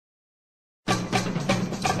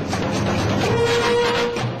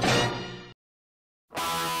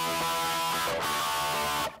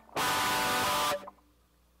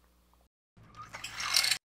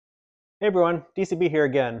Hey everyone, DCB here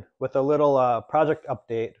again with a little project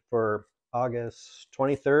update for August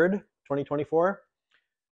 23rd, 2024.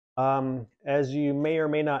 As you may or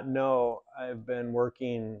may not know, I've been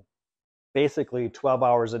working basically 12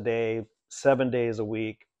 hours a day, 7 days a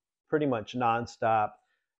week, pretty much nonstop,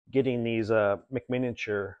 getting these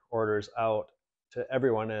McMiniature orders out to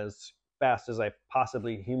everyone as fast as I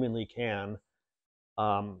possibly humanly can.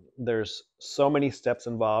 There's so many steps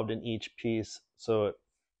involved in each piece, so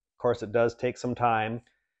of course it does take some time.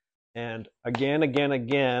 And again,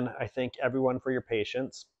 I thank everyone for your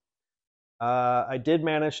patience. I did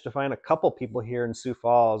manage to find a couple people here in Sioux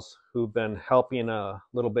Falls who've been helping a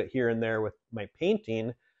little bit here and there with my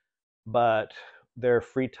painting, but their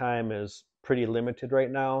free time is pretty limited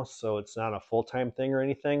right now, so it's not a full-time thing or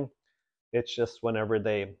anything. It's just whenever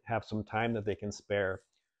they have some time that they can spare.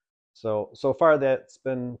 So far that's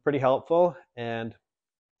been pretty helpful, and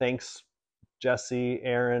thanks Jesse,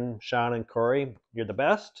 Aaron, Sean, and Corey. You're the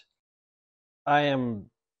best. I am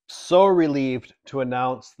so relieved to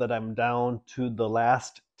announce that I'm down to the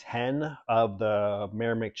last 10 of the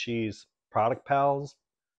Mayor McCheese product pals.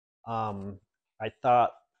 Um, I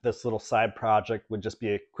thought this little side project would just be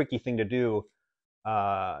a quickie thing to do.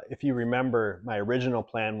 If you remember, my original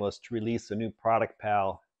plan was to release a new product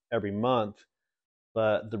pal every month,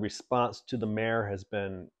 but the response to the Mayor has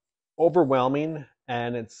been overwhelming,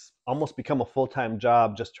 and it's almost become a full-time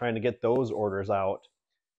job just trying to get those orders out.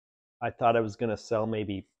 I thought I was going to sell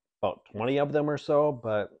maybe about 20 of them or so,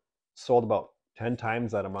 but sold about 10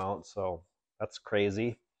 times that amount. So that's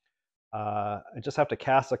crazy. I just have to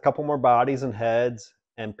cast a couple more bodies and heads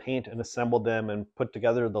and paint and assemble them and put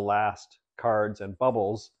together the last cards and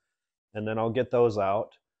bubbles, and then I'll get those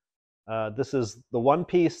out. This is the one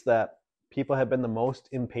piece that people have been the most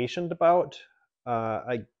impatient about.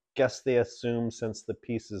 I guess they assume since the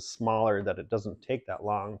piece is smaller that it doesn't take that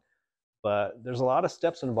long, but there's a lot of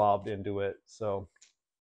steps involved into it. So,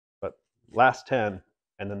 but last 10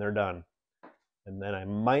 and then they're done. And then I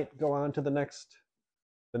might go on to the next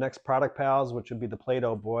product pals, which would be the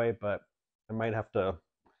Play-Doh boy, but I might have to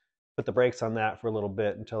put the brakes on that for a little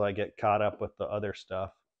bit until I get caught up with the other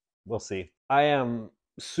stuff. We'll see. I am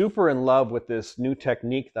super in love with this new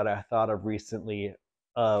technique that I thought of recently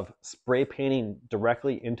of spray painting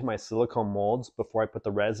directly into my silicone molds before I put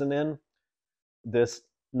the resin in. This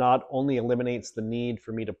not only eliminates the need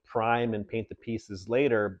for me to prime and paint the pieces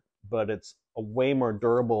later, but it's a way more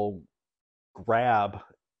durable grab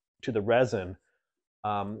to the resin.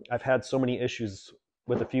 I've had so many issues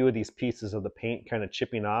with a few of these pieces of the paint kind of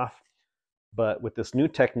chipping off, but with this new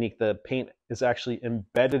technique, the paint is actually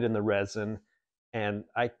embedded in the resin, and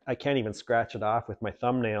I can't even scratch it off with my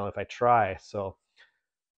thumbnail if I try. So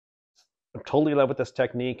I'm totally in love with this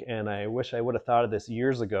technique, and I wish I would have thought of this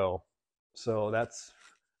years ago. So that's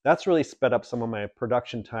really sped up some of my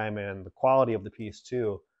production time and the quality of the piece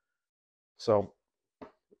too. So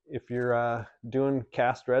if you're doing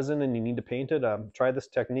cast resin and you need to paint it, try this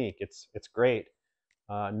technique. It's great.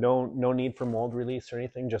 No need for mold release or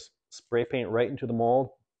anything. Just spray paint right into the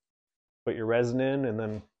mold, put your resin in, and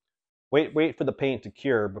then wait for the paint to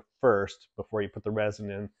cure first before you put the resin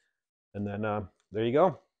in, and then there you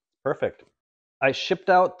go. Perfect. I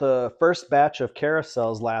shipped out the first batch of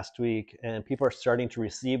carousels last week, and people are starting to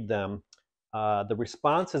receive them. The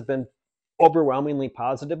response has been overwhelmingly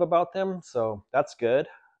positive about them, so that's good.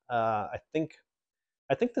 I think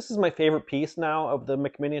this is my favorite piece now of the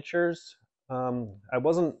McMiniatures. I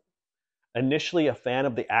wasn't initially a fan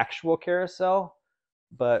of the actual carousel,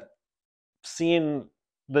 but seeing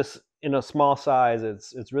this in a small size,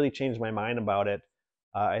 it's really changed my mind about it.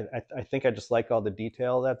 I think I just like all the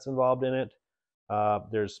detail that's involved in it.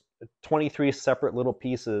 There's 23 separate little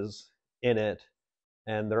pieces in it,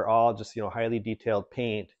 and they're all just highly detailed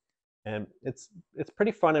paint, and it's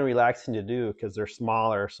pretty fun and relaxing to do because they're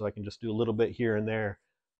smaller, so I can just do a little bit here and there.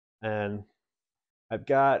 And I've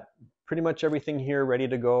got pretty much everything here ready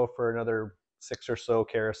to go for another 6 or so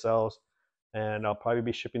carousels, and I'll probably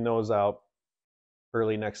be shipping those out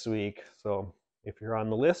early next week. So if you're on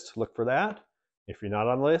the list, look for that. If you're not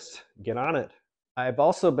on the list, get on it. I've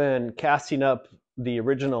also been casting up the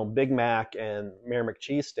original Big Mac and Mayor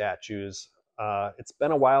McCheese statues. It's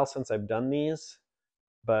been a while since I've done these,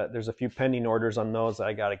 but there's a few pending orders on those that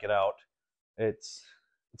I got to get out. It's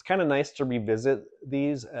kind of nice to revisit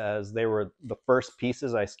these, as they were the first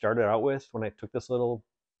pieces I started out with when I took this little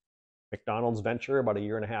McDonald's venture about a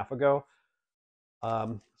year and a half ago.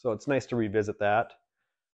 So it's nice to revisit that.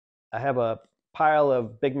 I have a pile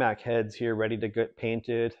of Big Mac heads here ready to get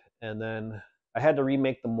painted, and then I had to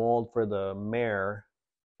remake the mold for the Mayor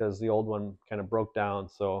because the old one kind of broke down.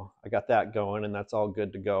 So I got that going, and that's all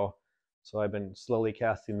good to go. So I've been slowly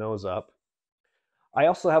casting those up. I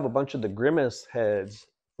also have a bunch of the Grimace heads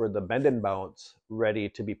for the Bend and Bounce ready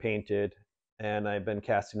to be painted, and I've been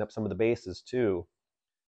casting up some of the bases too.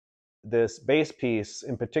 This base piece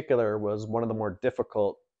in particular was one of the more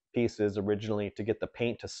difficult pieces originally to get the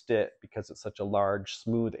paint to stick because it's such a large,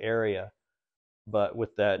 smooth area. But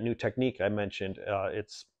with that new technique I mentioned,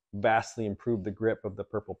 it's vastly improved the grip of the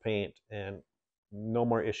purple paint, and no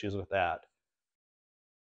more issues with that.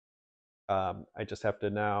 I just have to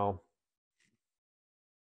now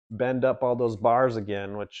bend up all those bars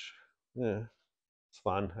again, which it's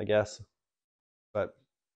fun, I guess. But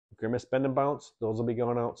Grimace Bend and Bounce, those will be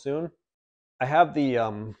going out soon. I have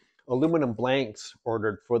the aluminum blanks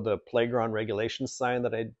ordered for the playground regulation sign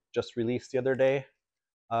that I just released the other day.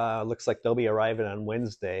 Looks like they'll be arriving on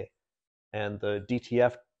Wednesday, and the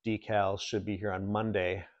DTF decals should be here on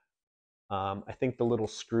Monday. I think the little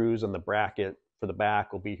screws and the bracket for the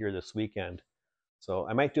back will be here this weekend. So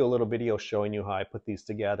I might do a little video showing you how I put these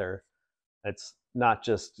together. It's not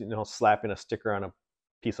just, you know, slapping a sticker on a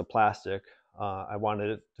piece of plastic. I wanted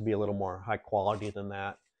it to be a little more high quality than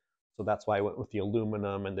that. So that's why I went with the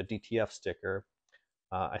aluminum and the DTF sticker.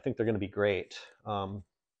 I think they're going to be great. A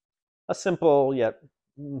simple yet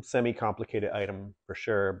semi-complicated item for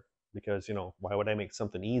sure, because, you know, why would I make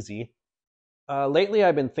something easy? Lately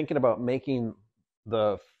I've been thinking about making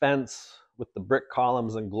the fence with the brick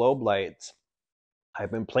columns and globe lights. I've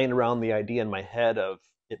been playing around the idea in my head of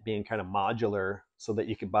it being kind of modular so that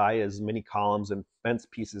you could buy as many columns and fence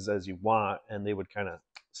pieces as you want, and they would kind of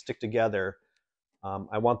stick together.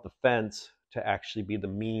 I want the fence to actually be the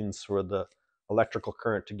means for the electrical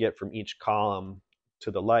current to get from each column to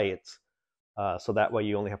the lights. So that way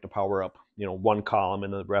you only have to power up, you know, one column,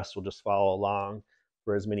 and the rest will just follow along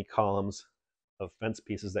for as many columns of fence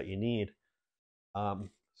pieces that you need.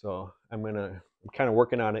 So I'm kind of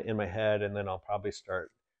working on it in my head, and then I'll probably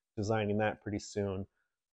start designing that pretty soon.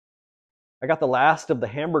 I got the last of the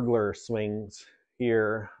Hamburglar swings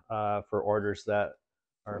here for orders that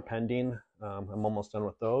are pending. I'm almost done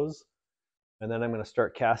with those. And then I'm going to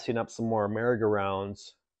start casting up some more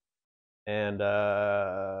merry-go-rounds, and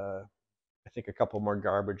I think a couple more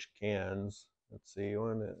garbage cans. Let's see,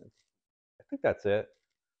 I think that's it.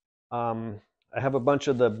 I have a bunch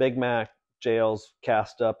of the Big Mac jails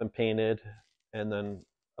cast up and painted, and then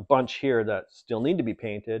a bunch here that still need to be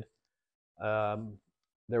painted.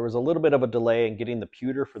 There was a little bit of a delay in getting the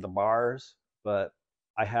pewter for the bars, but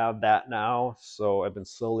I have that now, so I've been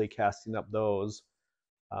slowly casting up those.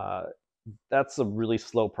 That's a really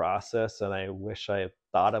slow process, and I wish I had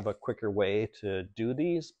thought of a quicker way to do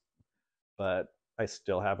these, but I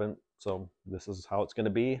still haven't, so this is how it's going to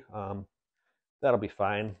be. That'll be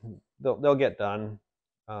fine. They'll get done.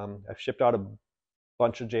 I've shipped out a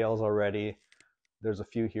bunch of jails already. There's a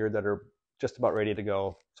few here that are just about ready to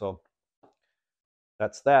go, so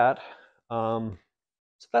that's that. So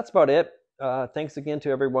that's about it. Thanks again to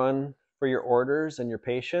everyone for your orders and your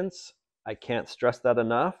patience. I can't stress that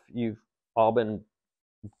enough. You've all been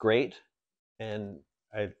great, and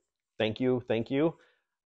I thank you.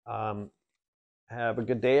 Have a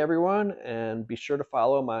good day, everyone, and be sure to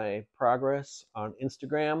follow my progress on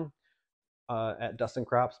Instagram at Dustin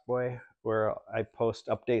Cropsboy, where I post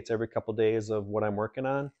updates every couple days of what I'm working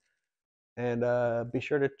on. And be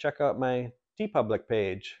sure to check out my TeePublic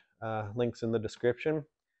page. Links in the description.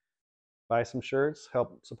 Buy some shirts,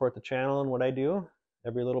 help support the channel and what I do.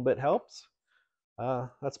 Every little bit helps.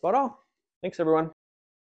 That's about all. Thanks, everyone.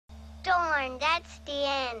 Darn, that's the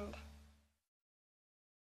end.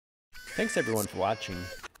 Thanks everyone for watching.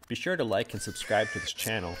 Be sure to like and subscribe to this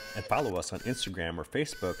channel, and follow us on Instagram or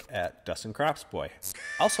Facebook at Dustin Cropsboy.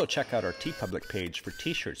 Also check out our TeePublic page for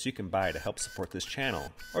t-shirts you can buy to help support this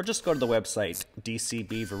channel, or just go to the website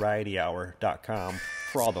dcbvarietyhour.com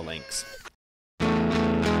for all the links.